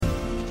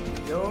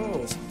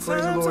Yo,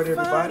 praise the Lord,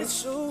 everybody.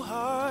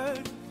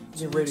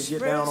 Getting ready to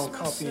get down on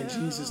Coffee and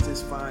Jesus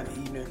this fine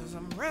evening.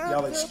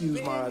 Y'all excuse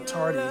my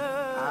tardy.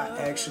 I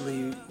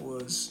actually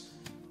was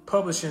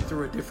publishing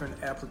through a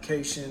different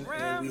application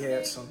and we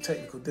had some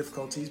technical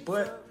difficulties,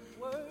 but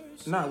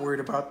not worried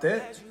about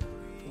that.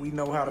 We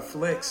know how to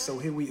flex, so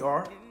here we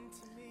are.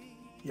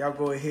 Y'all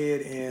go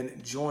ahead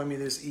and join me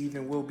this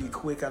evening. We'll be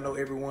quick. I know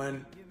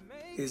everyone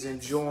is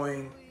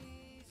enjoying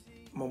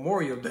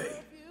Memorial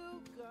Day.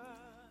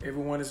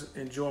 Everyone is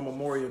enjoying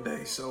Memorial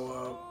Day.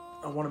 So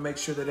I want to make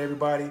sure that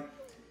everybody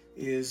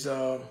is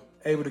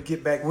able to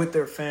get back with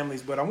their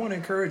families. But I want to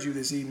encourage you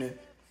this evening.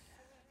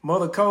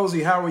 Mother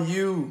Cozy, how are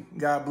you?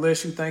 God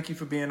bless you. Thank you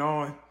for being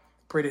on.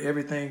 Pray that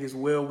everything is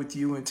well with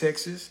you in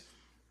Texas.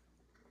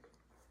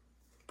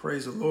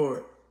 Praise the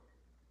Lord.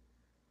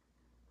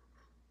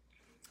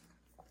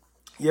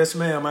 Yes,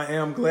 ma'am. I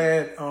am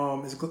glad.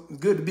 It's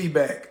good to be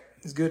back.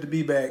 It's good to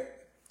be back.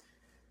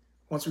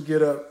 Once we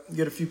get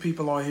a few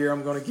people on here,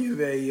 I'm going to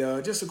give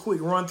a just a quick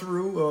run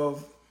through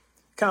of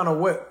kind of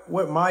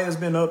what Maya's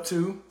been up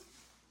to.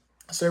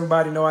 So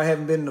everybody know I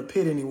haven't been in the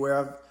pit anywhere.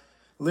 I've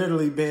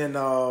literally been,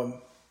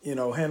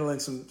 handling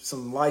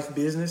some life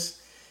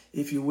business,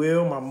 if you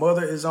will. My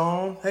mother is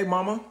on. Hey,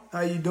 Mama,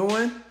 how you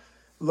doing?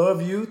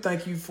 Love you.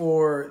 Thank you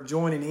for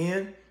joining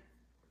in.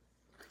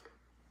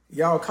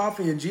 Y'all,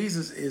 Coffee and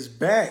Jesus is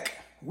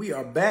back. We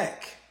are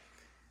back.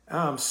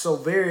 I'm so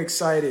very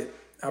excited.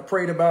 I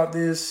prayed about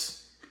this.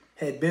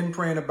 Had been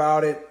praying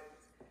about it,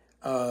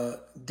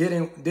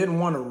 didn't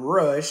want to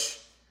rush,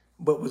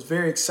 but was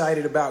very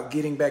excited about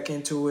getting back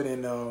into it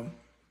and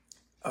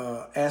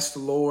asked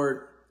the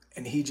Lord,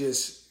 and he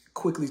just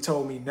quickly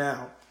told me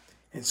now.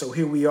 And so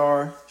here we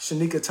are.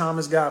 Shanika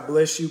Thomas, God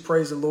bless you.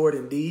 Praise the Lord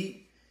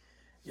indeed.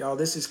 Y'all,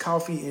 this is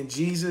Coffee and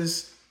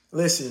Jesus.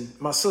 Listen,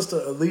 my sister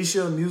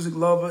Alicia, music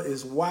lover,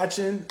 is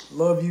watching.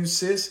 Love you,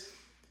 sis.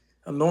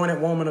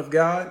 Anointed woman of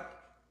God.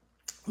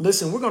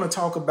 Listen, we're going to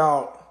talk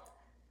about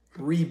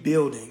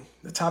rebuilding.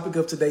 The topic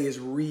of today is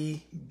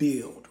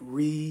rebuild.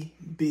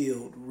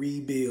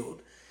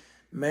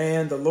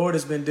 Man, the Lord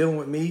has been dealing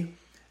with me.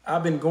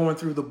 I've been going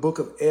through the book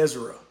of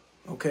Ezra.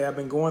 Okay, I've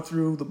been going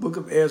through the book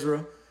of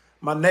Ezra.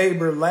 My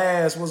neighbor,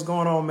 Laz, what's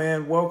going on,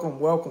 man?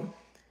 Welcome.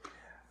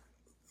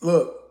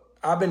 Look,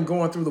 I've been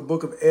going through the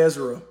book of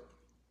Ezra,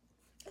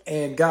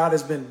 and God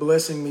has been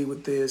blessing me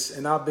with this,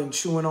 and I've been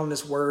chewing on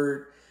this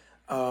word,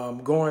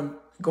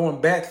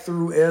 going back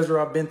through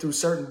Ezra. I've been through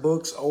certain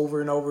books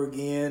over and over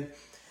again,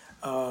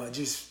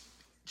 just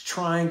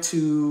trying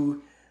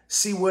to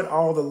see what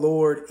all the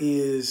Lord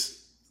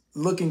is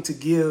looking to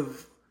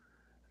give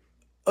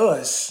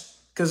us.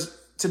 Because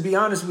to be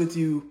honest with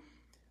you,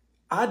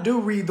 I do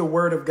read the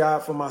word of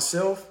God for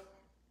myself,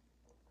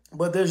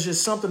 but there's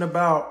just something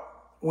about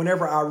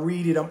whenever I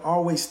read it, I'm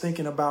always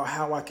thinking about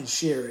how I can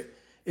share it.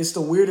 It's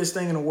the weirdest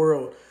thing in the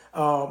world.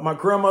 My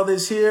grandmother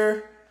is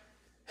here.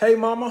 Hey,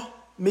 Mama.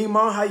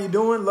 Mima, how you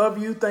doing? Love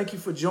you. Thank you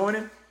for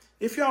joining.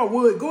 If y'all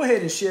would, go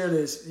ahead and share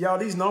this. Y'all,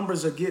 these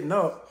numbers are getting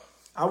up.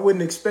 I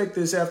wouldn't expect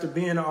this after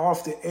being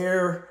off the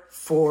air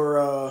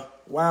for,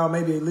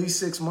 maybe at least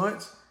 6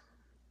 months.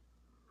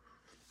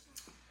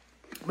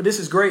 But this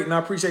is great, and I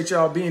appreciate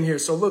y'all being here.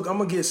 So, look, I'm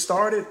going to get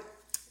started.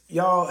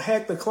 Y'all,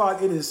 hack the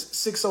clock. It is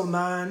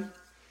 6:09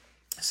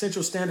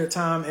 Central Standard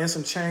Time and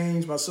some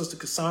change. My sister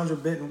Cassandra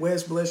Benton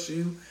West, bless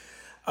you.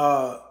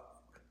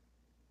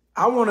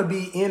 I want to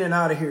be in and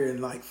out of here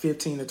in like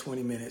 15 to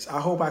 20 minutes.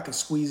 I hope I can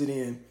squeeze it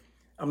in.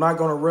 I'm not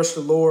going to rush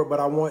the Lord, but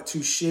I want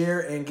to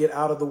share and get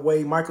out of the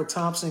way. Michael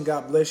Thompson,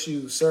 God bless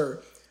you,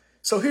 sir.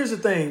 So here's the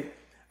thing.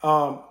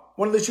 Want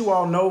to let you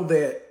all know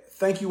that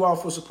thank you all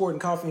for supporting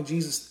Coffee and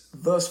Jesus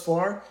thus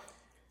far.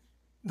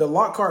 The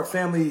Lockhart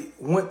family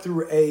went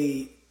through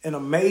an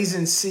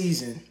amazing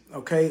season,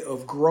 okay,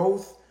 of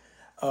growth,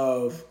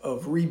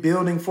 of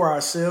rebuilding for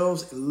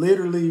ourselves,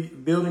 literally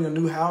building a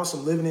new house.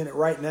 I'm living in it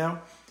right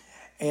now.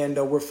 And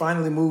we're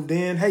finally moved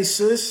in. Hey,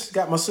 sis,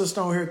 got my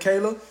sister on here,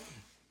 Kayla.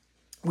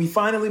 We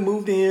finally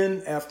moved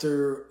in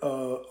after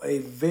a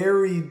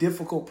very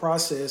difficult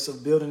process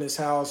of building this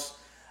house.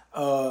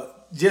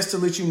 Just to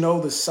let you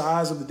know the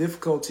size of the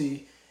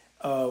difficulty,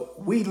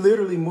 we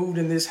literally moved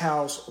in this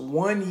house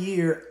 1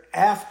 year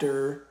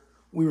after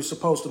we were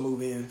supposed to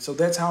move in. So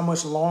that's how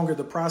much longer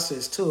the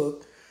process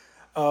took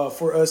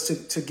for us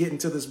to get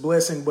into this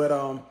blessing. But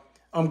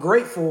I'm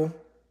grateful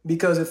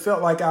because it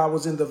felt like I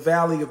was in the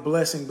valley of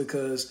blessing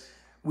because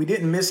we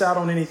didn't miss out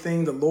on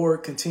anything. The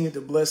Lord continued to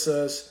bless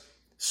us.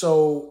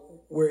 So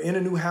we're in a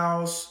new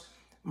house.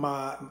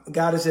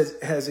 God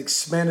has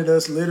expanded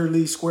us,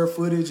 literally square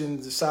footage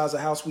and the size of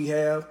house we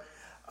have.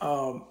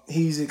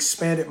 He's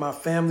expanded my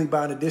family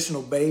by an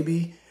additional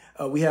baby.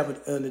 We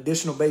have an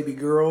additional baby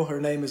girl.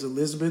 Her name is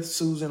Elizabeth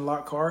Susan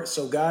Lockhart.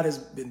 So God has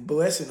been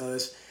blessing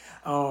us.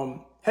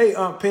 Hey,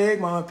 Aunt Peg,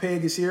 my Aunt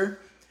Peg is here.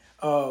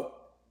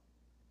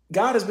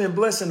 God has been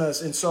blessing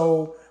us. And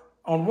so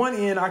on one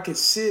end, I could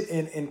sit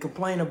and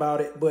complain about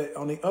it. But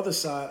on the other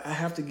side, I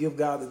have to give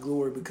God the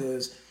glory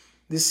because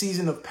this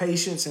season of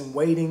patience and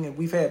waiting, and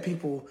we've had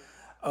people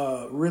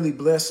really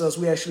blessed us.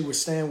 We actually were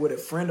staying with a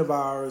friend of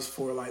ours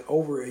for like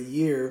over a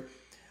year.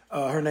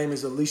 Her name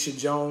is Alicia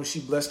Jones. She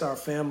blessed our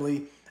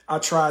family. I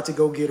tried to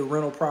go get a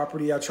rental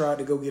property. I tried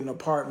to go get an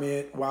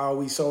apartment while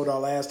we sold our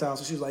last house.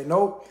 And she was like,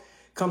 nope,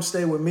 come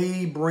stay with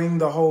me. Bring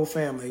the whole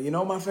family. You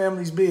know, my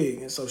family's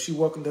big. And so she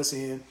welcomed us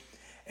in.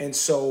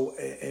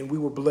 And we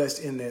were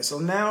blessed in that. So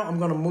now I'm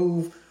going to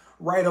move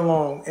right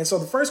along. And so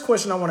the first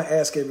question I want to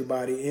ask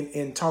everybody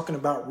in talking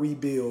about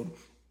rebuild.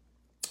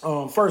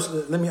 First,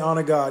 let me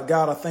honor God.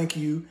 God, I thank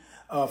you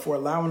for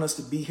allowing us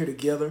to be here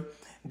together.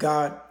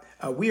 God,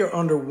 we are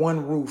under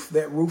one roof.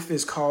 That roof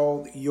is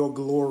called your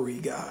glory,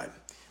 God.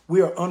 We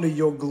are under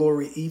your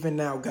glory even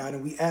now, God,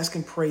 and we ask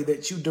and pray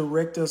that you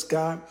direct us,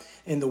 God,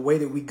 in the way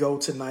that we go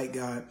tonight,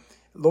 God.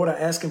 Lord, I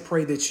ask and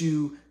pray that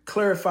you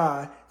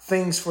clarify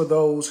things for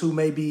those who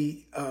may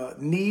be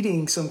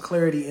needing some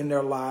clarity in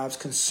their lives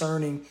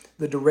concerning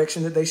the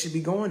direction that they should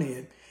be going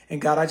in. And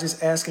God, I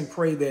just ask and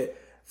pray that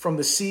from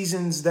the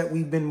seasons that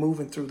we've been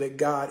moving through, that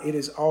God, it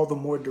is all the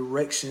more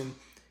direction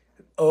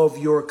of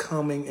your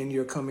coming and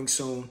your coming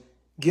soon.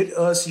 Get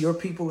us, your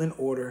people, in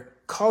order.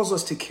 Cause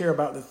us to care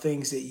about the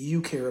things that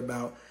you care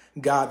about,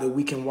 God, that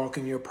we can walk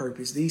in your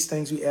purpose. These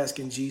things we ask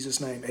in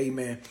Jesus' name.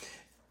 Amen.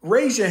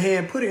 Raise your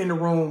hand, put it in the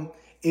room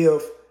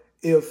if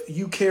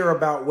you care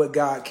about what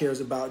God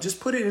cares about. Just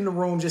put it in the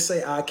room. Just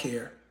say, I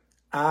care.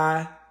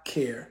 I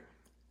care.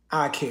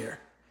 I care.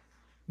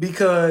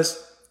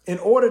 Because in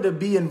order to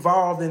be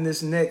involved in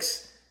this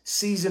next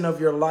season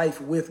of your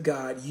life with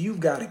God, you've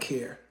got to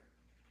care.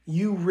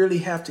 You really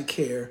have to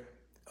care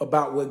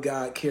about what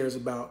God cares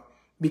about.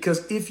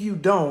 Because if you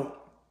don't,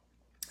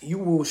 you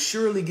will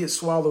surely get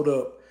swallowed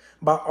up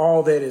by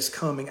all that is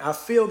coming. I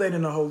feel that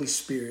in the Holy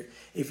Spirit.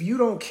 If you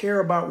don't care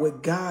about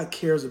what God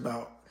cares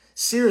about,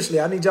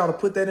 seriously, I need y'all to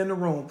put that in the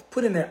room.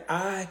 Put in there,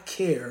 I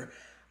care.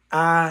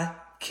 I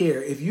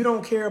care. If you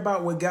don't care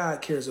about what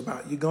God cares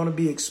about, you're going to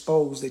be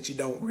exposed that you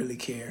don't really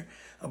care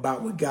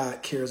about what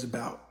God cares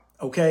about.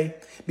 Okay?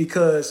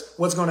 Because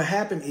what's going to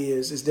happen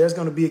is there's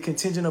going to be a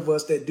contingent of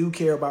us that do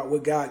care about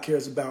what God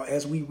cares about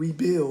as we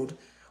rebuild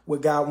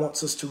what God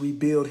wants us to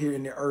rebuild here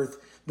in the earth,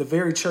 the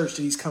very church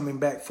that he's coming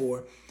back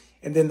for.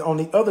 And then on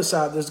the other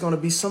side, there's going to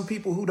be some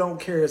people who don't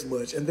care as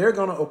much, and they're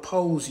going to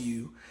oppose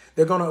you.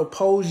 They're going to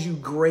oppose you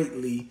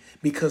greatly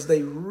because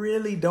they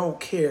really don't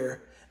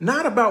care,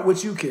 not about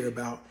what you care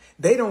about.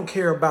 They don't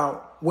care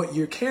about what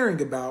you're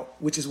caring about,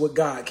 which is what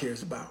God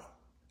cares about.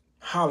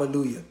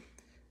 Hallelujah.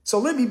 So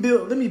let me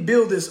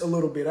build this a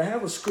little bit. I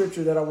have a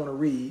scripture that I want to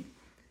read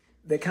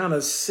that kind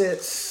of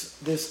sets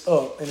this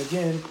up. And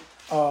again,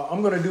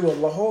 I'm going to do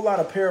a whole lot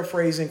of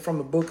paraphrasing from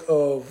the book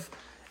of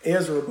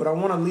Ezra, but I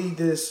want to lead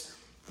this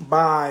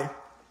by,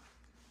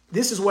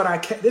 this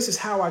is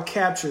how I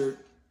captured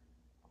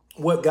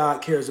what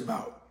God cares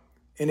about.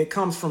 And it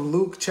comes from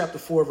Luke chapter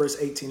 4, verse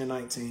 18 and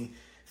 19.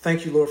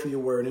 Thank you, Lord, for your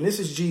word. And this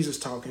is Jesus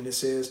talking. It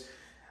says,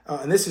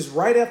 and this is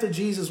right after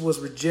Jesus was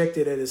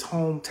rejected at his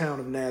hometown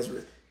of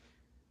Nazareth.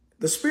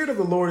 The Spirit of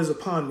the Lord is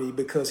upon me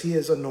because he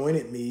has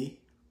anointed me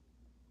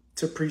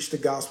to preach the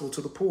gospel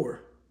to the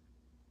poor.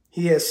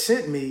 He has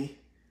sent me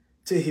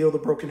to heal the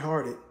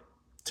brokenhearted,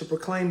 to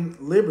proclaim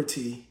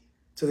liberty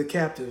to the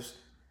captives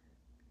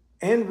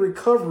and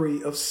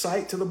recovery of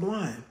sight to the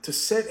blind, to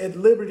set at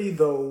liberty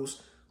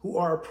those who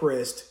are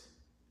oppressed,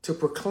 to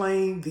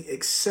proclaim the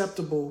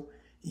acceptable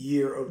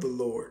year of the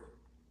Lord.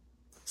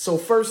 So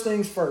first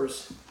things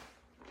first,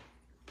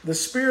 the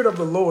Spirit of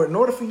the Lord, in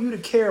order for you to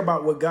care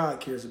about what God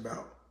cares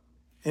about,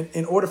 and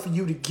in order for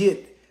you to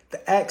get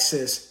the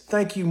access,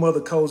 thank you, Mother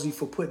Cozy,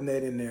 for putting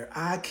that in there.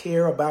 I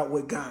care about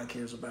what God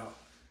cares about.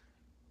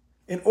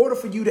 In order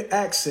for you to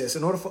access,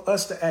 in order for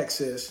us to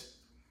access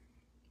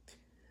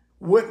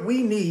what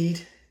we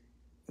need,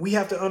 we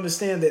have to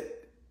understand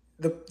that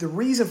the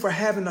reason for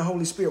having the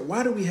Holy Spirit,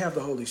 why do we have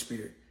the Holy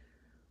Spirit?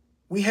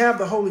 We have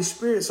the Holy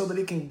Spirit so that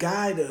it can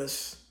guide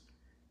us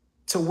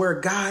to where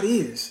God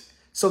is,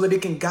 so that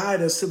it can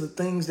guide us to the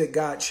things that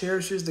God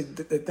cherishes,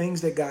 the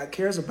things that God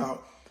cares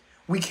about.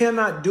 We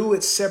cannot do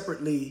it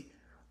separately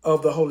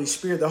of the Holy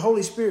Spirit. The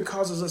Holy Spirit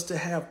causes us to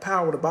have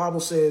power. The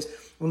Bible says,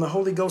 when the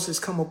Holy Ghost has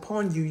come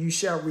upon you, you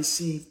shall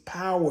receive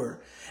power.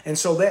 And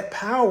so that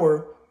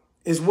power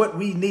is what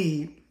we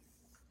need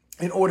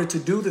in order to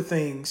do the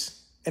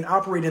things and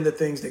operate in the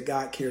things that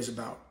God cares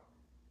about.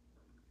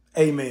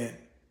 Amen.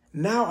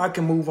 Now I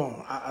can move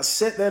on. I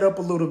set that up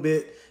a little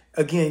bit.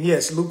 Again,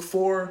 yes, Luke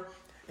 4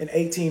 and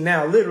 18.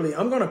 Now, literally,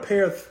 I'm going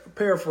to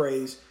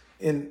paraphrase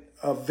in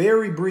a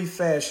very brief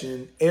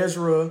fashion,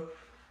 Ezra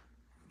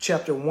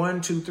chapter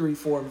 1, 2, 3,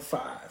 4, and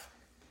 5.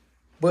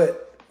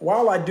 But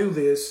while I do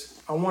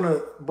this, I want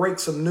to break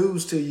some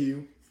news to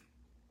you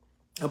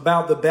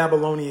about the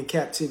Babylonian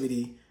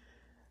captivity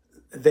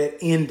that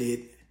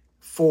ended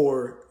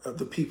for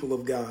the people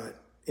of God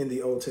in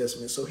the Old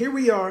Testament. So here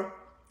we are.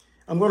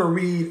 I'm going to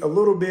read a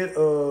little bit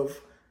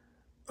of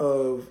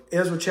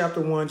Ezra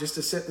chapter 1 just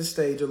to set the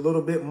stage a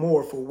little bit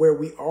more for where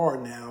we are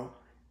now.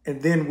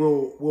 And then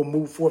we'll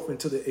move forth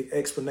into the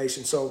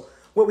explanation. So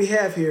what we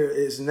have here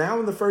is, now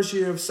in the first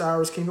year of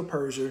Cyrus, king of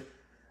Persia,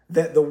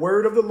 that the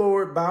word of the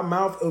Lord by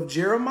mouth of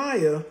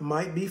Jeremiah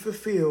might be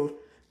fulfilled,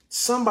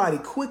 somebody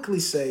quickly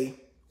say,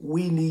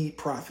 we need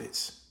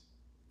prophets.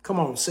 Come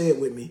on, say it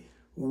with me.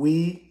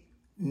 We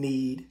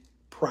need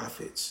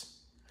prophets.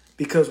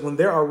 Because when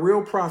there are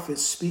real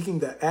prophets speaking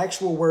the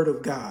actual word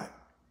of God,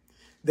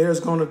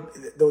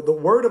 the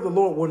word of the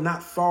Lord will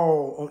not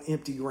fall on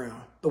empty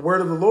ground. The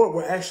word of the Lord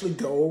will actually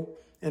go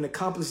and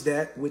accomplish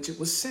that which it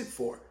was sent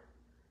for.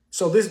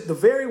 So the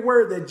very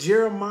word that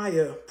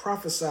Jeremiah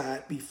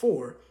prophesied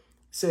before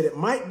said it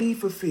might be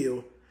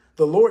fulfilled.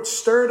 The Lord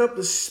stirred up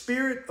the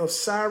spirit of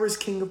Cyrus,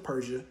 king of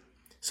Persia,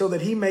 so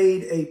that he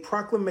made a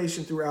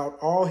proclamation throughout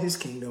all his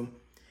kingdom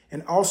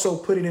and also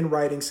put it in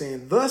writing,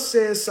 saying, thus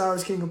says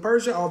Cyrus, king of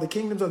Persia, all the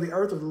kingdoms of the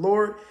earth of the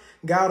Lord,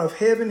 God of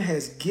heaven,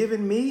 has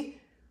given me,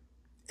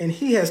 and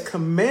he has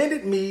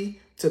commanded me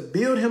to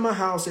build him a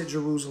house at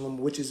Jerusalem,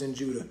 which is in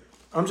Judah.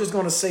 I'm just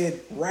going to say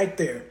it right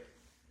there.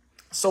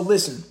 So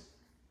listen,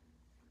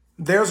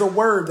 there's a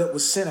word that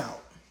was sent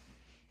out.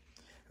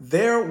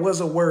 There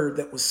was a word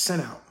that was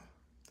sent out,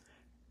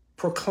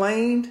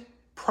 proclaimed,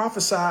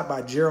 prophesied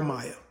by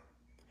Jeremiah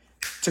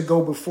to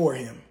go before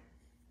him,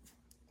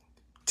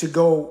 to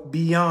go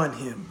beyond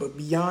him, but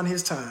beyond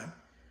his time,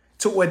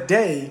 to a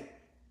day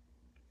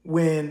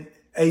when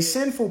a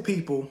sinful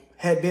people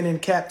had been in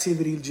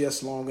captivity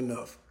just long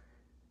enough.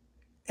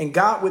 And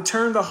God would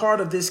turn the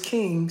heart of this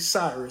king,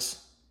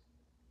 Cyrus,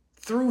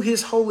 through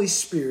his Holy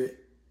Spirit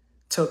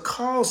to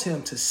cause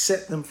him to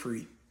set them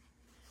free.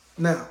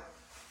 Now,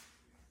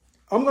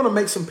 I'm going to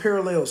make some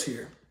parallels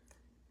here.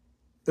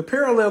 The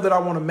parallel that I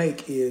want to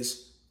make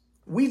is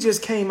we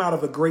just came out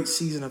of a great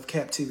season of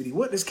captivity.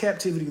 What does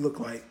captivity look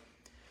like?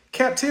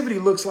 Captivity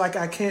looks like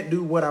I can't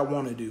do what I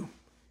want to do.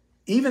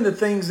 Even the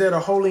things that are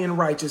holy and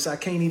righteous, I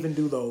can't even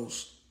do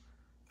those.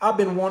 I've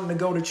been wanting to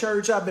go to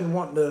church. I've been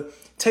wanting to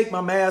take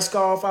my mask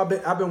off. I've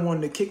been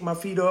wanting to kick my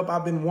feet up.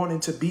 I've been wanting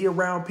to be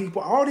around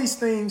people. All these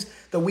things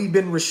that we've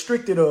been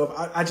restricted of.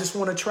 I just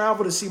want to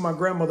travel to see my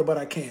grandmother, but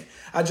I can't.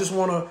 I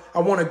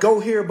want to go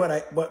here, but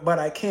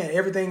I can't.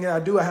 Everything that I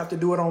do, I have to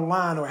do it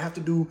online or I have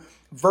to do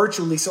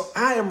virtually. So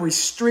I am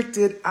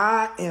restricted.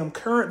 I am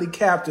currently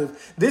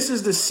captive. This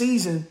is the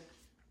season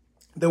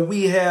that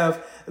we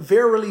have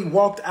verily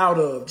walked out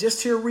of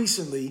just here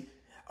recently.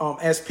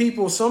 As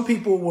some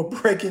people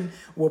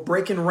were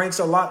breaking ranks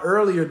a lot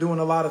earlier, doing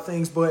a lot of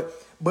things, but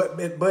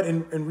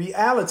in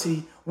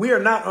reality, we are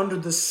not under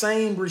the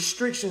same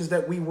restrictions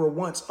that we were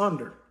once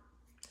under.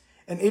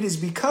 And it is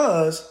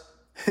because,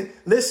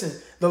 listen,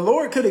 the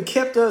Lord could have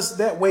kept us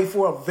that way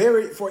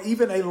for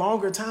even a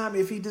longer time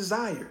if he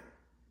desired.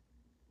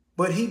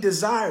 But he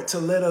desired to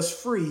let us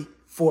free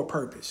for a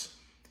purpose.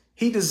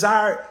 He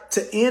desired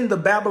to end the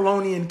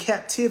Babylonian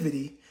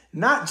captivity,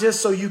 not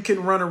just so you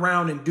can run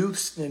around and do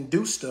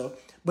stuff,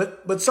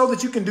 but so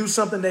that you can do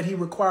something that he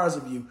requires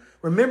of you.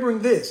 Remembering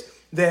this,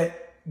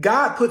 that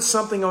God put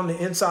something on the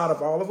inside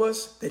of all of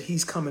us that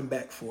he's coming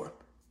back for.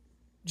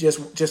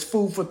 Just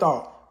food for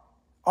thought.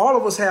 All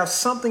of us have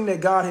something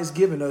that God has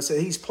given us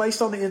that he's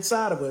placed on the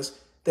inside of us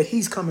that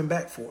he's coming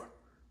back for.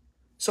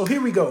 So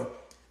here we go.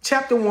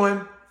 Chapter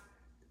 1,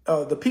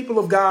 the people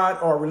of God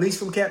are released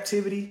from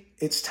captivity.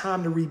 It's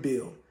time to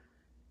rebuild.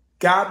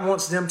 God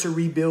wants them to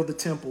rebuild the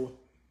temple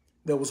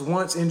that was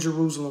once in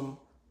Jerusalem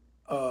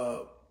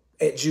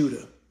at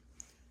Judah.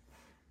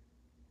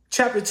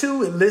 Chapter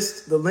 2, it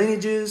lists the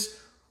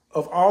lineages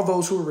of all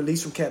those who were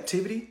released from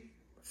captivity.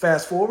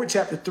 Fast forward,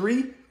 chapter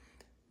 3,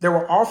 there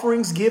were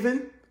offerings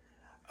given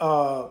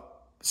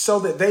so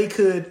that they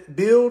could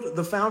build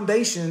the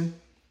foundation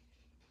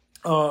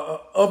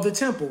of the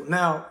temple.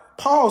 Now,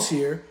 pause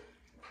here.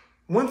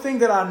 One thing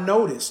that I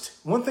noticed,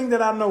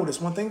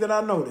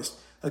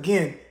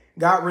 again,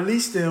 God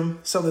released them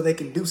so that they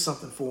can do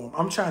something for him.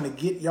 I'm trying to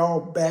get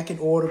y'all back in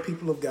order,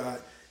 people of God.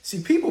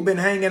 See, people been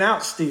hanging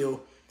out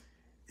still,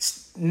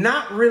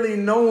 not really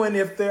knowing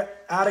if they're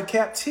out of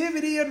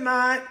captivity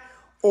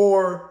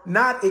or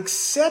not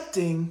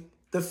accepting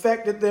the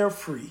fact that they're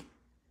free.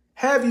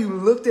 Have you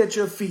looked at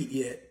your feet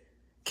yet?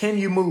 Can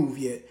you move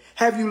yet?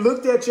 Have you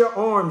looked at your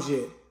arms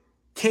yet?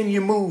 Can you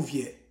move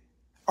yet?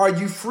 Are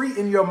you free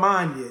in your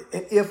mind yet?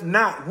 And if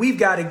not, we've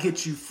got to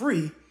get you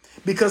free,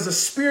 because the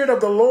Spirit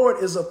of the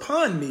Lord is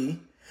upon me,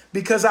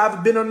 because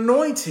I've been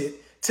anointed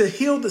to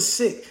heal the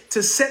sick,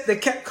 to set the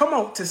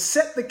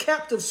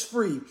captives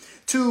free,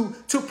 to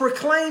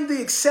proclaim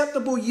the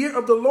acceptable year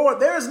of the Lord.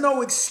 There is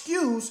no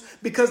excuse,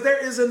 because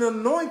there is an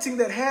anointing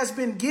that has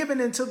been given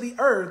into the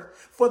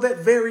earth for that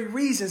very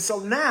reason. So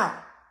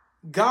now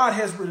God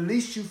has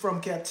released you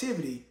from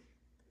captivity.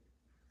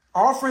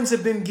 Offerings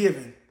have been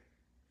given.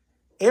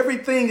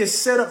 Everything is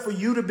set up for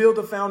you to build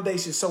a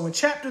foundation. So in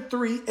chapter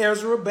 3,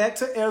 back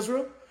to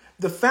Ezra,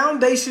 the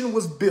foundation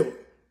was built.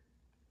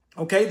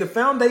 Okay, the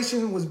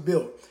foundation was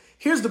built.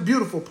 Here's the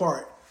beautiful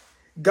part.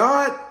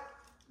 God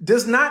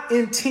does not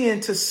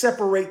intend to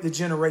separate the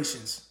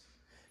generations.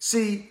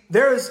 See,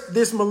 there's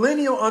this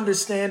millennial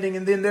understanding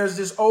and then there's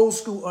this old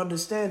school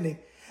understanding.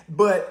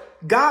 But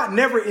God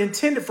never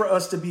intended for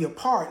us to be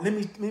apart. Let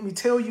me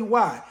tell you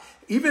why.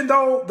 even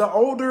though the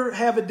older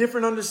have a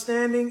different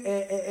understanding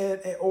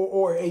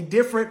or a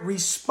different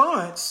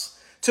response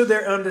to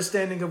their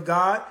understanding of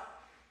God,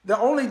 the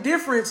only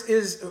difference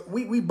is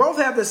we both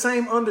have the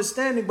same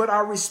understanding, but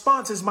our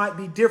responses might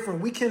be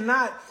different. We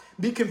cannot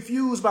be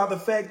confused by the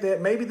fact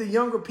that maybe the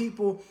younger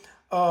people,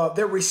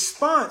 their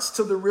response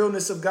to the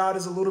realness of God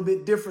is a little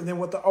bit different than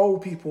what the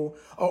old people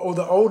or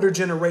the older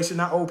generation,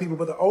 not old people,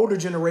 but the older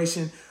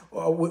generation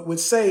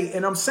would say.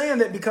 And I'm saying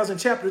that because in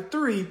chapter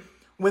 3,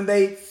 when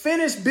they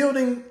finished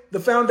building the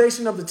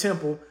foundation of the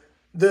temple,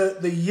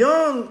 the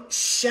young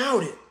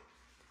shouted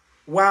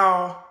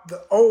while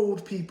the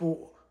old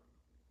people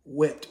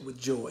wept with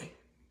joy.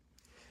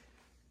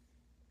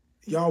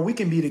 Y'all, we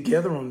can be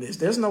together on this.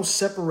 There's no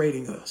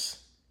separating us.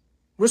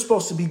 We're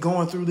supposed to be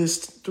going through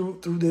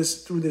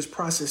this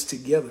process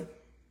together.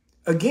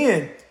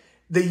 Again,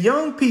 the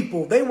young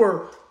people, they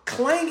were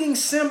clanging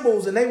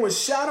cymbals and they were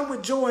shouting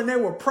with joy and they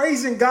were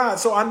praising God.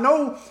 So I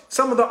know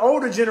some of the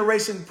older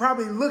generation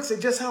probably looks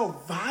at just how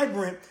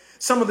vibrant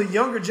some of the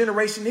younger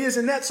generation is,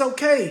 and that's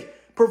okay,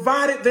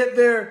 provided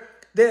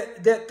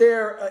that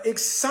their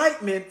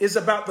excitement is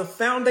about the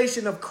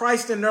foundation of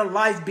Christ in their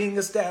life being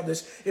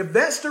established. If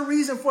that's the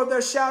reason for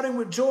their shouting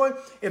with joy,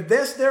 if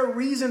that's their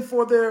reason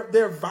for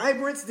their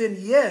vibrance, then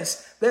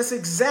yes, that's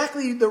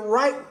exactly the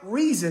right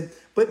reason.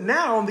 But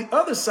now on the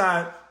other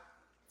side,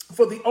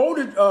 for the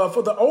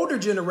older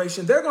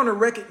generation, they're going to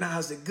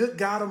recognize that good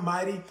God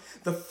Almighty,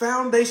 the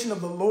foundation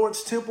of the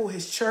Lord's temple,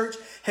 his church,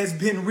 has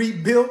been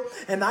rebuilt,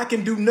 and I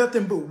can do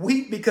nothing but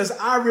weep because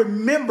I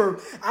remember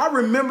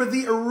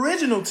the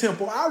original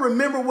temple. I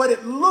remember what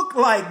it looked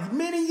like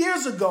many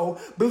years ago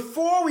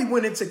before we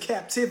went into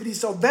captivity.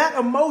 So that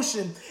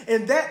emotion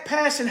and that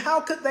passion,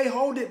 how could they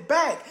hold it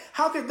back?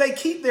 How could they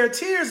keep their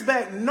tears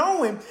back,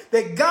 knowing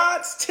that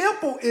God's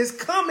temple is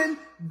coming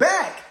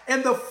back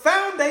and the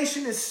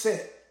foundation is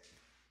set?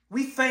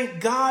 We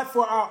thank God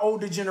for our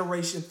older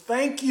generation.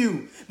 Thank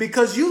you,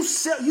 because you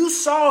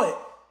saw it.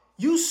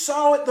 You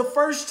saw it the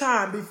first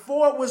time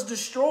before it was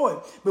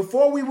destroyed,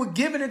 before we were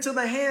given into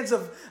the hands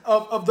of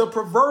the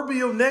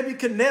proverbial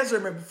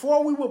Nebuchadnezzar, and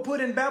before we were put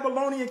in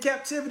Babylonian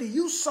captivity.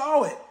 You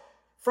saw it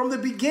from the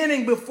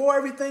beginning before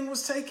everything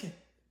was taken.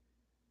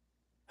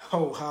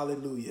 Oh,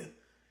 hallelujah.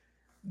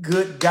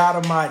 Good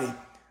God Almighty.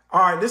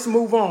 All right, let's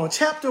move on.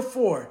 Chapter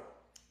 4.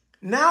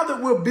 Now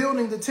that we're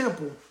building the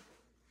temple,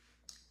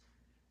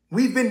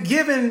 we've been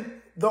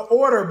given the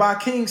order by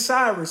King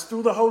Cyrus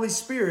through the Holy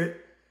Spirit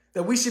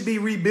that we should be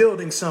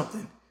rebuilding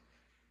something.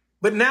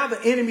 But now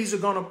the enemies are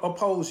going to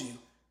oppose you.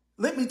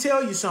 Let me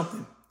tell you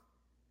something.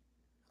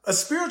 A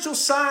spiritual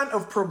sign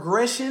of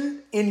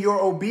progression in your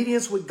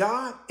obedience with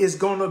God is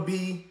going to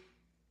be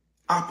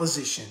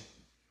opposition.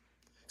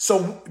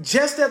 So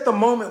just at the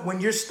moment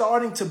when you're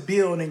starting to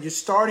build and you're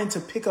starting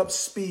to pick up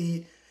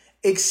speed,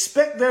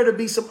 expect there to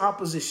be some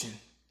opposition,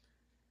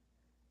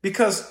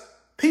 because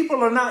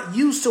people are not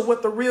used to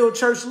what the real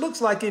church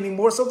looks like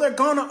anymore, so they're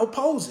going to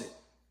oppose it.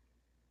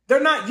 They're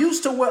not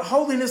used to what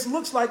holiness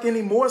looks like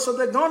anymore, so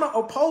they're going to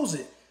oppose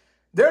it.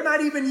 They're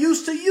not even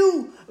used to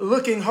you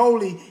looking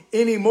holy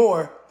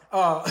anymore.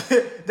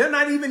 They're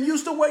not even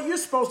used to what you're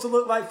supposed to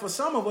look like for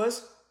some of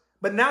us.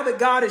 But now that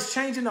God is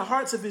changing the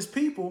hearts of his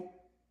people,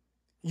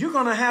 you're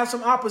going to have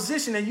some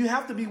opposition, and you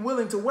have to be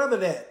willing to weather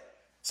that.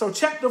 So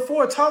chapter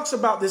 4 talks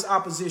about this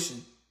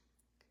opposition.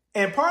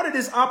 And part of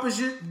this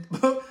opposition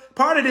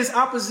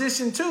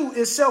too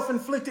is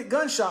self-inflicted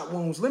gunshot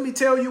wounds. Let me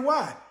tell you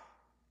why.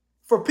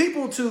 For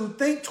people to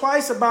think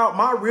twice about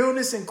my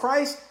realness in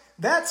Christ,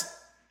 that's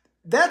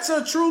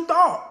a true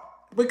thought,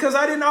 because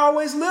I didn't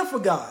always live for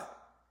God.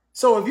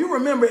 So if you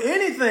remember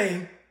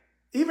anything,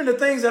 even the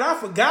things that I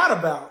forgot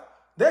about,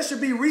 that should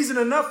be reason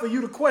enough for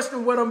you to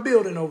question what I'm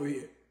building over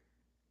here.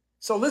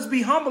 So let's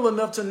be humble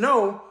enough to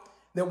know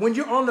that when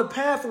you're on the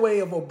pathway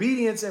of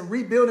obedience and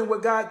rebuilding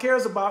what God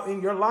cares about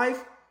in your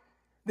life,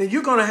 then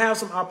you're going to have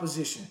some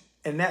opposition,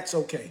 and that's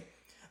okay.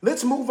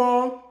 Let's move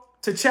on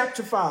to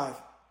chapter 5.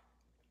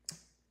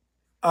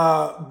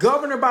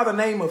 Governor by the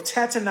name of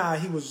Tattenai,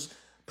 he was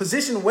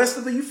positioned west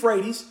of the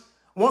Euphrates,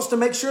 wants to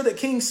make sure that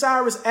King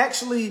Cyrus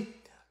actually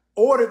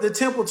ordered the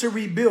temple to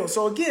rebuild.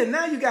 So again,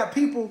 now you got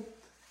people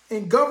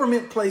in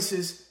government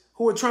places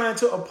who are trying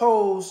to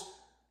oppose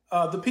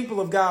the people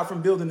of God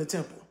from building the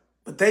temple.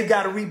 But they've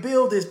got to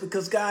rebuild this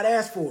because God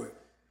asked for it.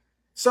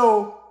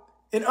 So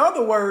in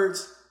other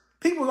words,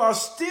 people are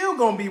still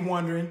going to be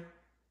wondering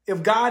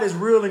if God is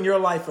real in your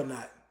life or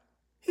not.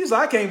 He's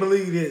like, I can't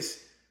believe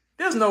this.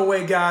 There's no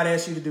way God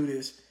asked you to do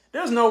this.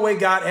 There's no way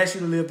God asked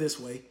you to live this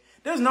way.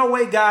 There's no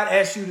way God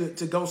asked you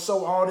to go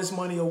sow all this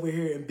money over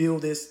here and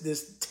build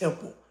this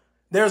temple.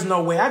 There's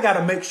no way. I got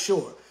to make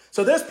sure.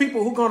 So there's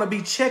people who are going to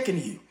be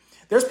checking you.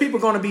 There's people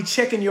going to be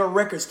checking your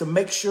records to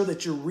make sure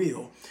that you're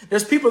real.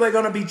 There's people that are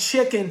going to be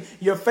checking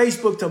your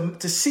Facebook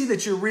to see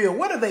that you're real.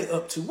 What are they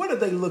up to? What are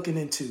they looking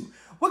into?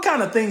 What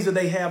kind of things do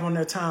they have on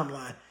their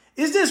timeline?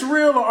 Is this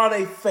real or are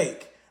they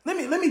fake? Let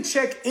me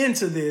check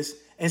into this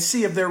and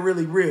see if they're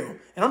really real.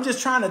 And I'm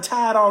just trying to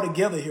tie it all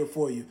together here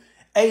for you.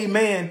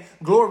 Amen.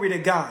 Glory to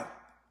God.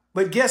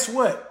 But guess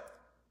what?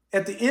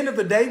 at the end of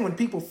the day, when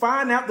people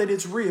find out that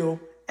it's real,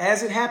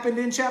 as it happened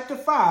in chapter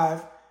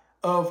 5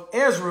 of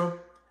Ezra,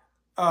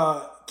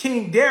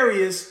 King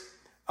Darius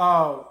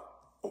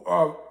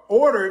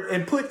ordered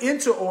and put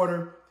into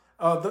order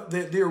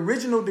the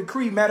original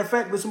decree. Matter of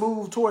fact, let's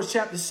move towards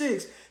chapter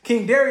 6.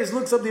 King Darius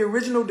looks up the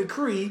original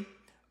decree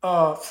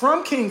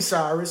from King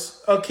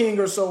Cyrus, a king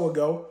or so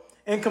ago,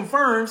 and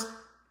confirms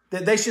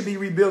that they should be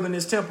rebuilding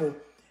this temple.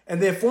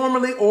 And then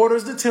formally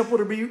orders the temple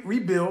to be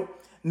rebuilt,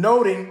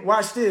 noting,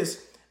 watch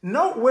this,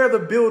 note where the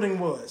building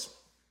was.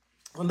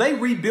 When they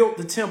rebuilt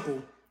the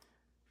temple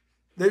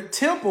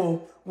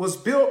was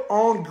built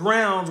on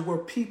grounds where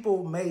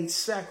people made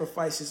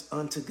sacrifices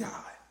unto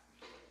God.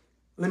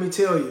 Let me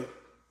tell you,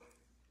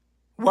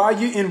 while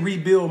you're in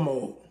rebuild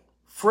mode,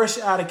 fresh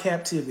out of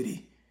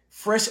captivity,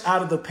 fresh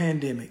out of the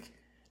pandemic,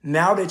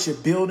 now that you're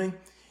building,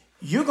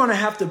 you're going to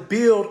have to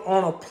build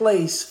on a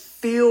place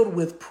filled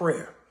with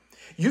prayer.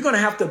 You're going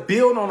to have to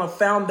build on a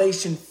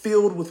foundation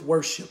filled with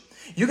worship.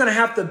 You're going to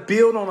have to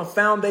build on a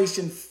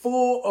foundation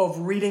full of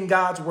reading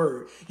God's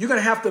word. You're going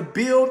to have to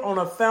build on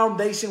a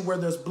foundation where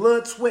there's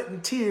blood, sweat,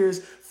 and tears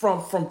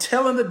from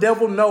telling the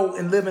devil no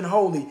and living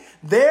holy.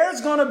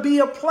 There's going to be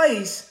a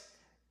place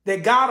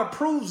that God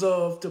approves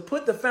of to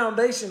put the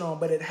foundation on,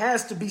 but it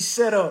has to be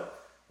set up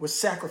where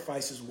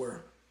sacrifices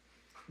were.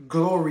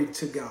 Glory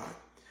to God.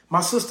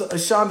 My sister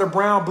Ashonda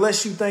Brown,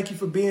 bless you. Thank you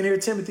for being here.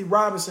 Timothy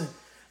Robinson,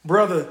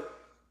 brother,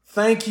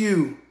 thank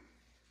you.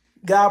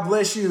 God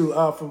bless you.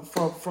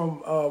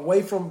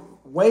 Way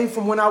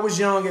from when I was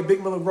young at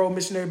Big Miller Road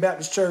Missionary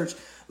Baptist Church.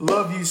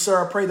 Love you,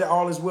 sir. I pray that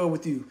all is well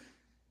with you.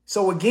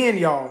 So again,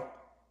 y'all,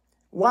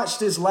 watch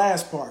this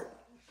last part.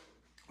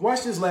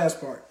 Watch this last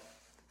part.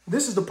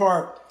 This is the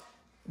part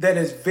that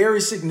is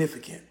very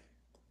significant.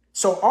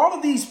 So all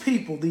of these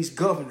people, these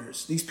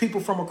governors, these people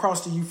from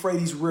across the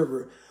Euphrates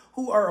River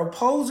who are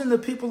opposing the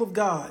people of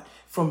God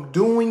from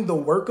doing the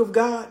work of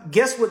God,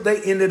 guess what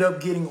they ended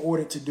up getting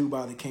ordered to do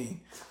by the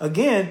king?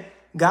 Again,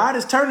 God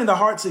is turning the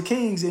hearts of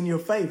kings in your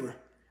favor.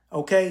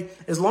 Okay,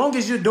 as long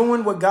as you're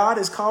doing what God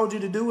has called you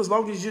to do, as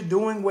long as you're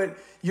doing what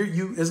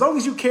as long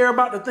as you care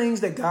about the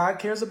things that God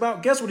cares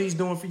about, guess what he's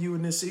doing for you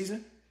in this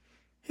season?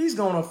 He's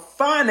going to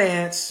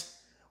finance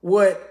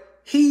what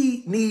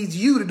he needs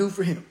you to do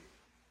for him.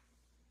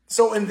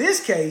 So in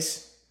this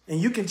case, and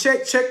you can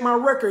check my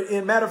record.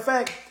 And matter of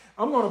fact,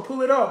 I'm going to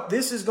pull it up.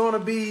 This is going to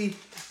be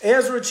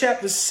Ezra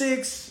chapter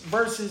 6,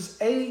 verses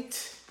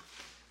 8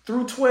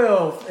 through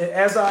 12.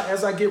 As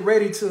I get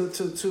ready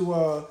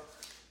to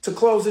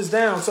close this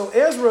down. So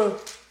Ezra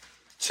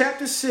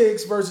chapter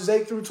 6, verses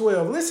 8 through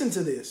 12. Listen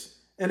to this.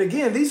 And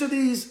again, these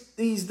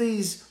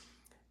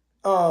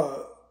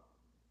are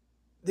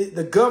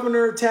the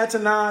governor,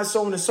 Tatanai,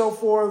 so on and so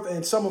forth,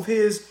 and some of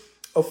his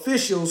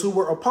officials who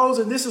were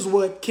opposing. This is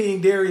what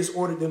King Darius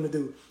ordered them to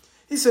do.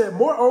 He said,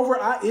 moreover,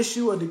 I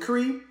issue a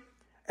decree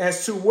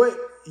as to what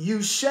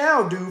you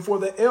shall do for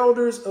the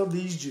elders of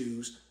these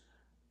Jews,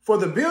 for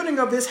the building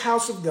of this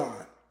house of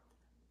God.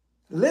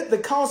 Let the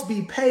cost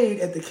be paid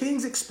at the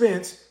king's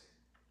expense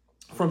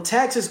from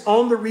taxes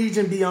on the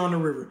region beyond the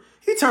river.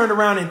 He turned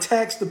around and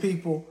taxed the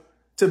people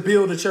to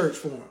build a church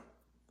for him.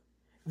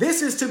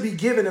 This is to be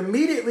given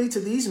immediately to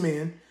these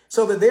men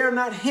so that they are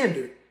not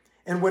hindered.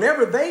 And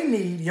whatever they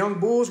need, young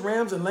bulls,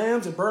 rams, and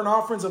lambs, and burnt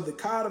offerings of the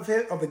God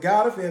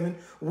of heaven,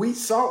 wheat,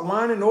 salt,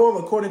 wine, and oil,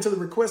 according to the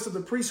request of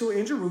the priests who are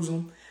in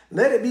Jerusalem,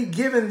 let it be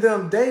given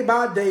them day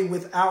by day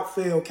without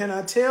fail. Can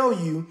I tell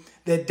you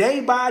that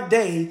day by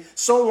day,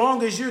 so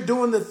long as you're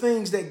doing the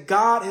things that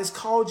God has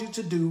called you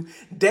to do,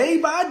 day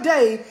by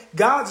day,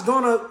 God's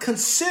going to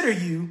consider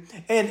you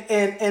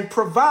and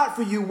provide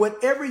for you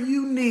whatever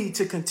you need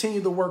to continue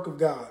the work of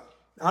God.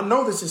 I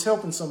know this is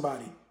helping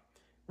somebody.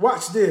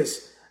 Watch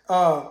this.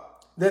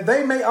 That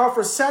they may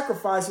offer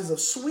sacrifices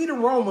of sweet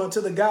aroma to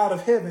the God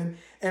of heaven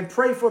and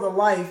pray for the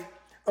life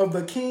of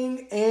the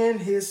king and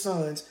his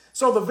sons.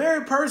 So the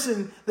very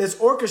person that's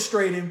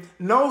orchestrating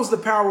knows the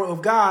power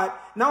of God,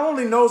 not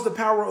only knows the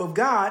power of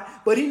God,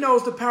 but he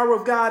knows the power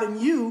of God in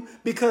you,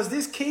 because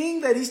this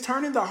king that he's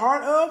turning the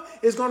heart of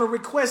is going to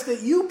request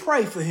that you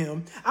pray for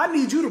him. I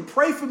need you to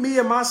pray for me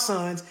and my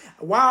sons.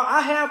 While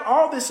I have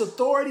all this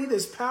authority,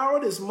 this power,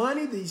 this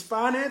money, these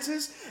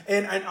finances,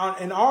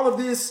 and all of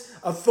this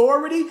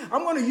authority,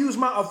 I'm going to use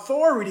my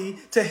authority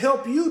to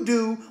help you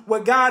do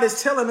what God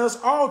is telling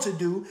us all to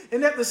do.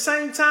 And at the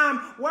same time,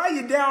 while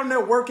you're down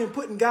there working,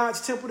 putting God's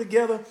temple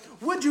together,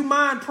 would you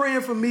mind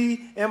praying for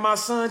me and my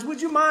sons?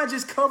 Would you mind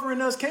just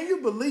covering us? Can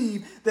you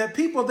believe that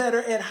people that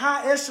are at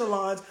high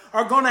echelons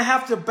are going to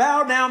have to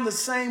bow down the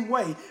same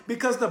way?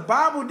 Because the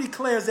Bible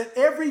declares that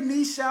every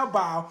knee shall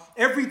bow,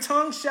 every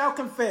tongue shall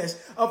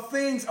confess of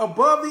things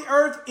above the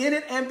earth, in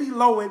it and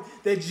below it,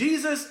 that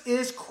Jesus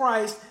is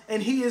Christ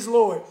and he is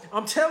Lord.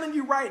 I'm telling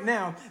you right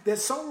now that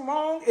so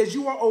long as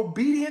you are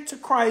obedient to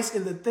Christ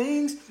in the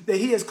things that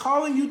he is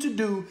calling you to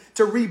do,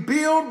 to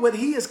rebuild what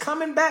he is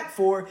coming back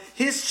for,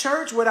 his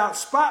church without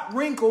spot,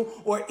 wrinkle,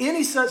 or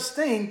any such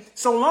thing,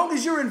 so long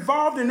as you're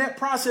involved in that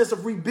process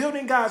of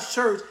rebuilding God's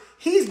church,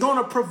 he's going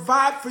to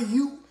provide for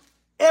you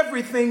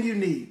everything you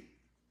need.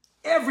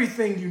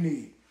 Everything you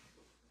need.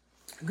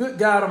 Good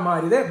God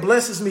Almighty, that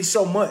blesses me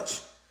so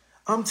much.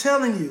 I'm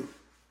telling you.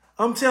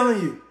 I'm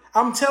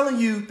telling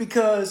you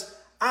because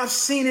I've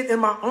seen it in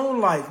my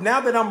own life.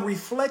 Now that I'm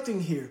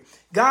reflecting here,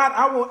 God,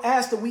 I will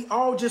ask that we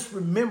all just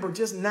remember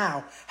just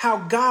now how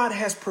God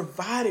has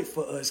provided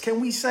for us.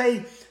 Can we say,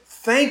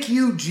 thank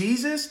you,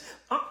 Jesus?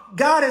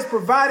 God has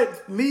provided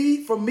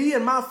for me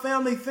and my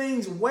family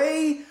things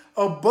way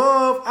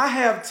above. I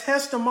have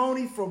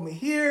testimony from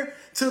here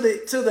to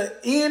the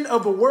end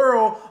of the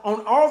world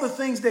on all the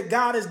things that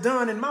God has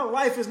done. And my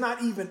life is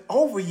not even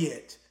over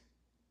yet.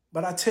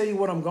 But I tell you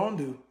what I'm going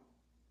to do.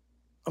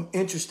 I'm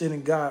interested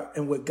in God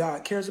and what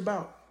God cares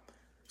about.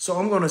 So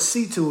I'm going to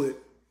see to it.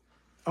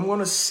 I'm going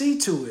to see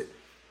to it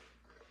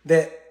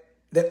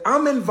that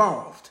I'm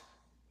involved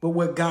with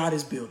what God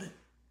is building.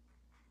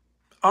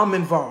 I'm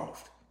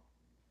involved.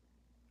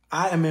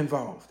 I am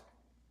involved.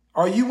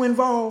 Are you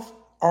involved?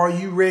 Are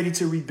you ready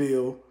to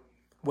rebuild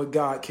what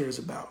God cares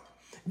about?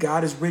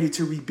 God is ready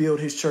to rebuild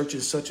his church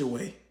in such a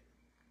way,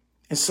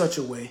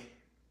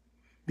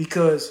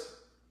 because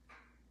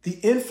the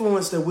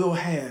influence that we'll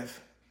have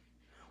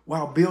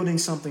while building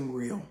something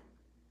real,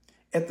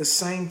 at the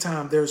same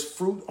time, there's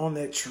fruit on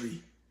that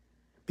tree,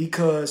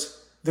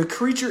 because the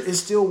creature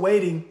is still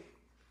waiting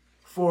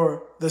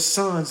for the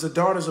sons, the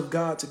daughters of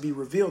God to be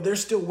revealed. They're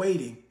still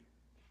waiting.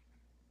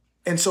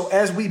 And so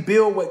as we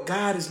build what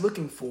God is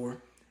looking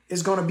for,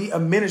 it's going to be a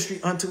ministry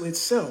unto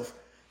itself.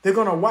 They're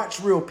going to watch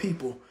real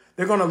people.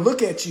 They're going to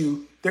look at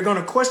you. They're going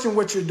to question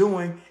what you're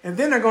doing. And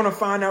then they're going to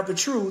find out the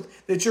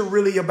truth that you're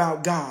really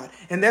about God.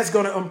 And that's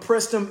going to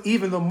impress them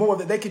even the more,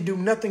 that they can do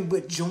nothing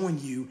but join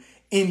you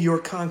in your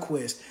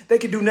conquest. They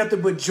can do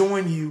nothing but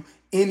join you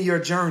in your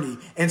journey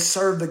and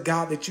serve the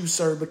God that you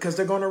serve, because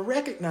they're going to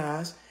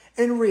recognize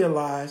and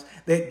realize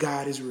that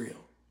God is real.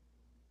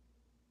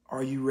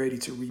 Are you ready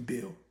to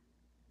rebuild?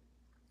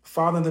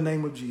 Father, in the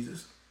name of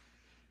Jesus,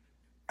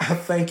 I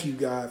thank you,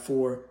 God,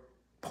 for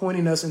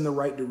pointing us in the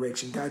right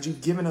direction. God, you've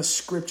given us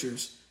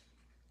scriptures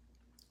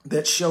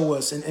that show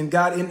us. And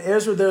God, in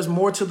Ezra, there's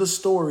more to the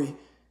story.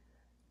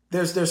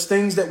 There's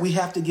things that we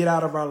have to get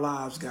out of our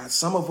lives, God.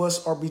 Some of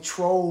us are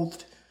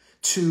betrothed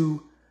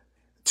to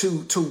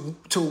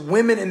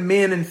women and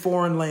men in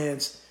foreign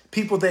lands,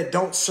 people that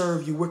don't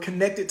serve you. We're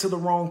connected to the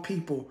wrong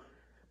people.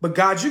 But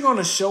God, you're going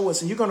to show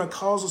us, and you're going to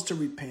cause us to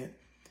repent,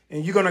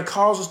 and you're going to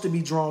cause us to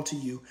be drawn to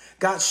you.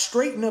 God,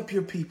 straighten up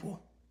your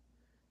people.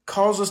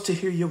 Cause us to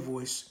hear your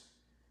voice.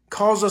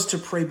 Cause us to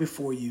pray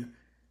before you,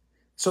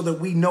 so that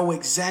we know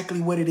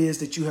exactly what it is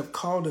that you have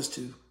called us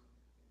to,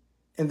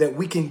 and that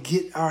we can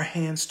get our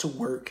hands to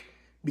work,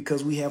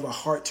 because we have a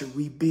heart to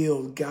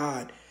rebuild,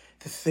 God,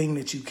 the thing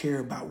that you care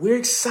about. We're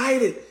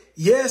excited,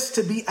 yes,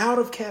 to be out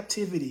of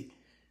captivity.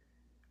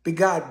 But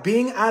God,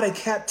 being out of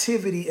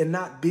captivity and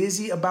not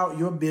busy about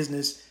your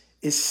business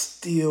is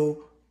still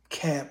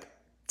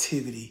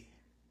captivity.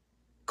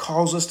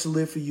 Cause us to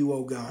live for you,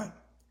 oh God,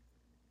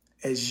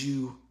 as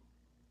you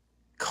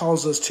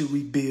cause us to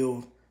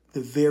rebuild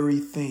the very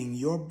thing,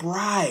 your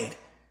bride,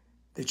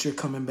 that you're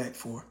coming back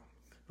for.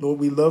 Lord,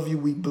 we love you,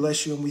 we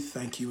bless you, and we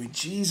thank you. In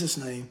Jesus'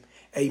 name,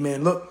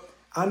 amen. Look,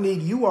 I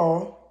need you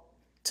all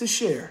to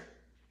share.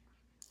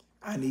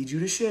 I need you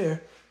to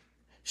share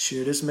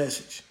this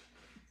message,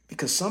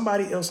 because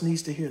somebody else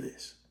needs to hear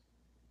this.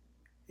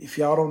 If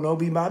y'all don't know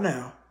me by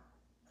now,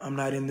 I'm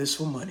not in this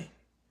for money.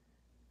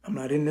 I'm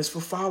not in this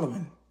for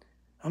following.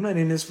 I'm not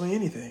in this for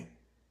anything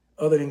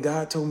other than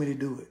God told me to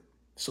do it.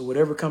 So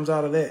whatever comes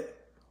out of that,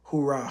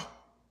 hoorah.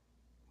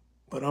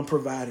 But I'm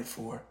provided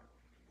for.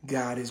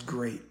 God is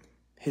great.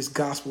 His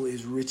gospel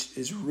is rich,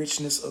 is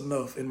richness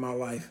enough in my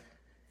life.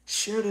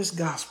 Share this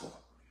gospel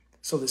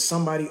so that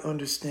somebody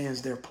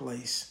understands their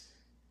place.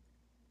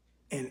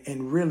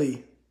 And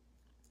really,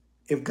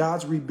 if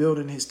God's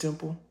rebuilding his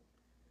temple,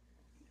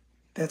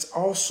 that's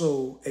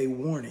also a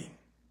warning.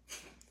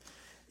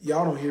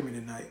 Y'all don't hear me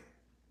tonight.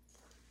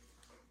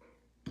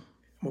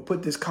 I'm going to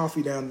put this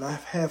coffee down, and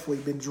I've halfway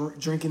been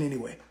drinking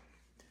anyway.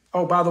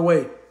 Oh, by the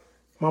way,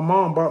 my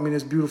mom bought me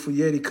this beautiful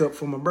Yeti cup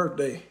for my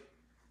birthday.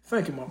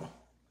 Thank you, Mama.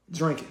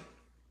 Drinking.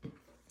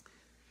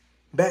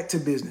 Back to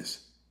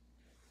business.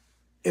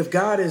 If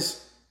God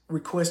is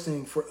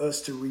requesting for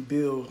us to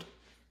rebuild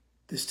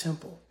this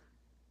temple,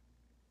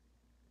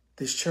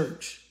 this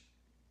church,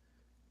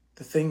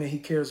 the thing that he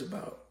cares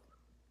about,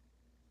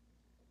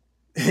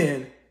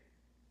 and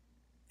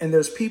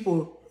there's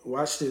people,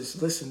 watch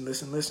this,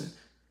 listen.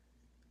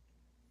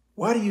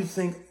 Why do you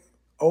think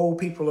old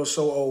people are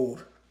so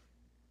old?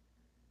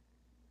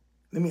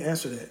 Let me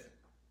answer that.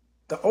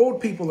 The old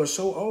people are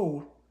so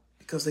old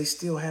because they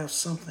still have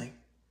something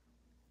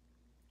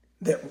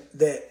that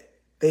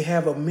they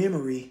have, a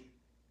memory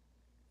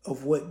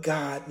of what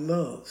God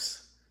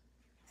loves.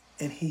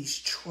 And he's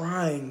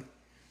trying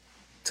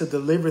to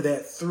deliver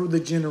that through the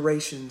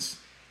generations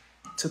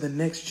to the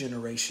next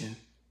generation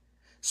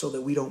so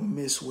that we don't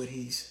miss what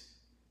he's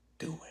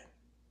doing.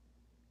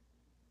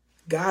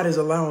 God is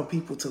allowing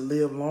people to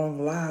live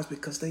long lives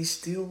because they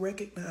still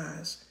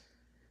recognize,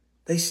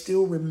 they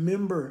still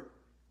remember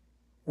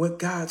what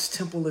God's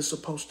temple is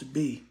supposed to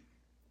be.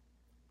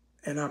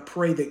 And I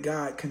pray that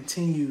God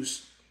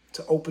continues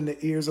to open the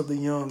ears of the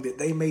young, that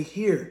they may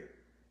hear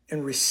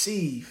and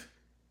receive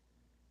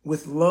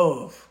with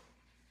love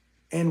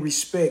and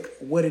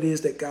respect what it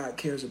is that God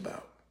cares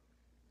about.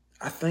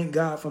 I thank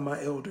God for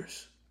my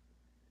elders.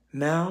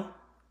 Now,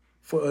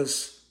 for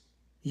us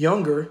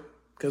younger,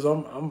 because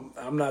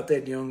I'm not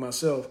that young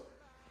myself,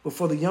 but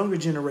for the younger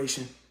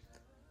generation,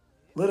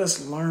 let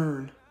us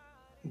learn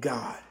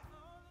God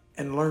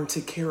and learn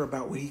to care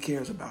about what he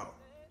cares about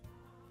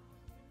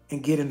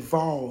and get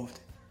involved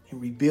in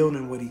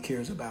rebuilding what he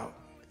cares about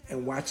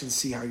and watch and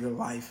see how your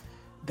life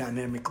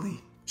dynamically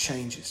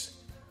changes.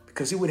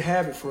 Because he would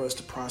have it for us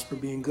to prosper,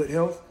 be in good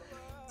health,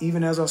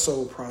 even as our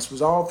soul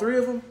prospers. All three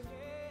of them,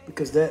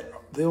 because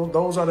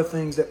those are the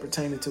things that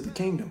pertain to the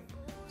kingdom.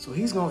 So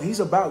he's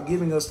about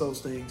giving us those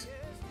things,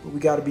 but we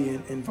got to be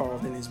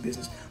involved in his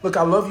business. Look,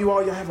 I love you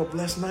all. Y'all have a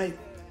blessed night.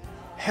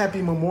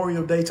 Happy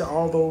Memorial Day to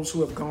all those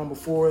who have gone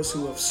before us,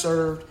 who have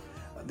served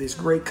this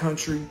great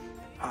country.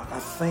 I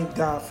thank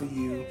God for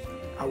you.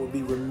 I would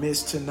be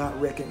remiss to not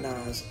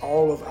recognize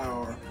all of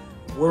our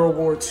World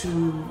War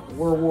II,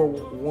 World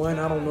War I.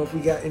 I don't know if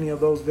we got any of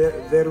those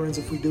veterans.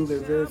 If we do, they're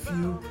very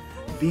few.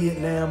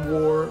 Vietnam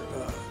War,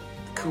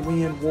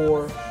 Korean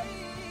War,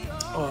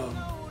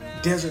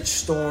 Desert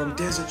Storm,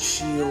 Desert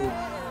Shield,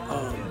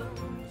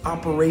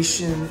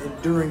 Operation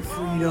Enduring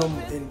Freedom,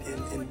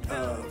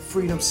 and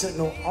Freedom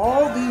Sentinel.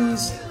 All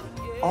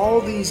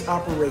these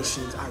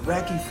operations,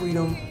 Iraqi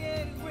Freedom.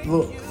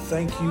 Look,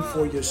 thank you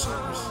for your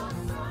service.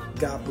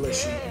 God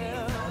bless you.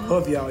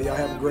 Love y'all. Y'all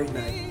have a great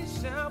night.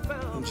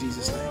 In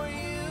Jesus' name.